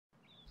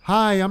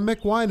Hi, I'm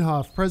Mick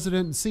Wynhoff,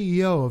 President and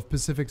CEO of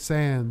Pacific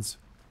Sands.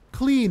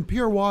 Clean,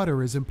 pure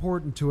water is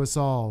important to us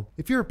all.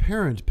 If you're a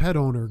parent, pet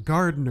owner,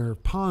 gardener,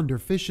 pond or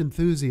fish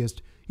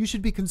enthusiast, you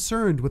should be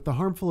concerned with the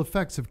harmful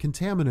effects of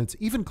contaminants,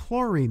 even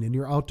chlorine, in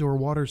your outdoor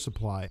water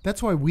supply.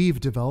 That's why we've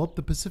developed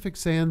the Pacific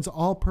Sands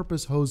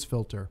all-purpose hose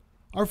filter.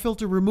 Our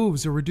filter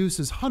removes or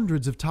reduces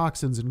hundreds of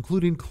toxins,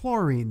 including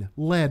chlorine,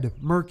 lead,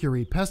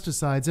 mercury,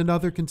 pesticides, and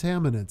other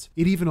contaminants.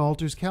 It even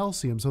alters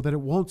calcium so that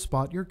it won't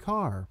spot your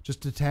car.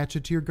 Just attach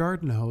it to your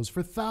garden hose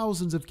for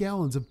thousands of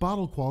gallons of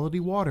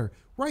bottle-quality water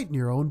right in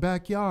your own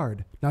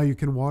backyard. Now you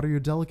can water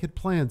your delicate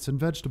plants and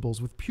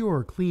vegetables with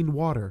pure, clean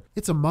water.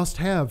 It's a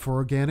must-have for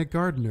organic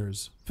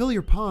gardeners. Fill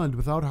your pond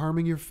without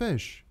harming your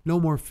fish. No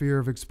more fear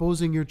of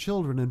exposing your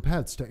children and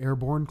pets to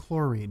airborne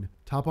chlorine.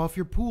 Top off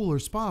your pool or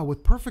spa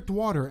with perfect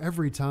water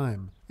every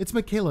time. It's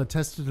Michaela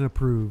tested and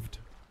approved.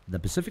 The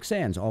Pacific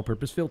Sands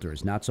all-purpose filter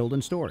is not sold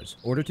in stores.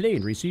 Order today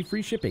and receive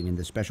free shipping in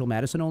this special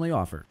Madison-only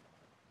offer.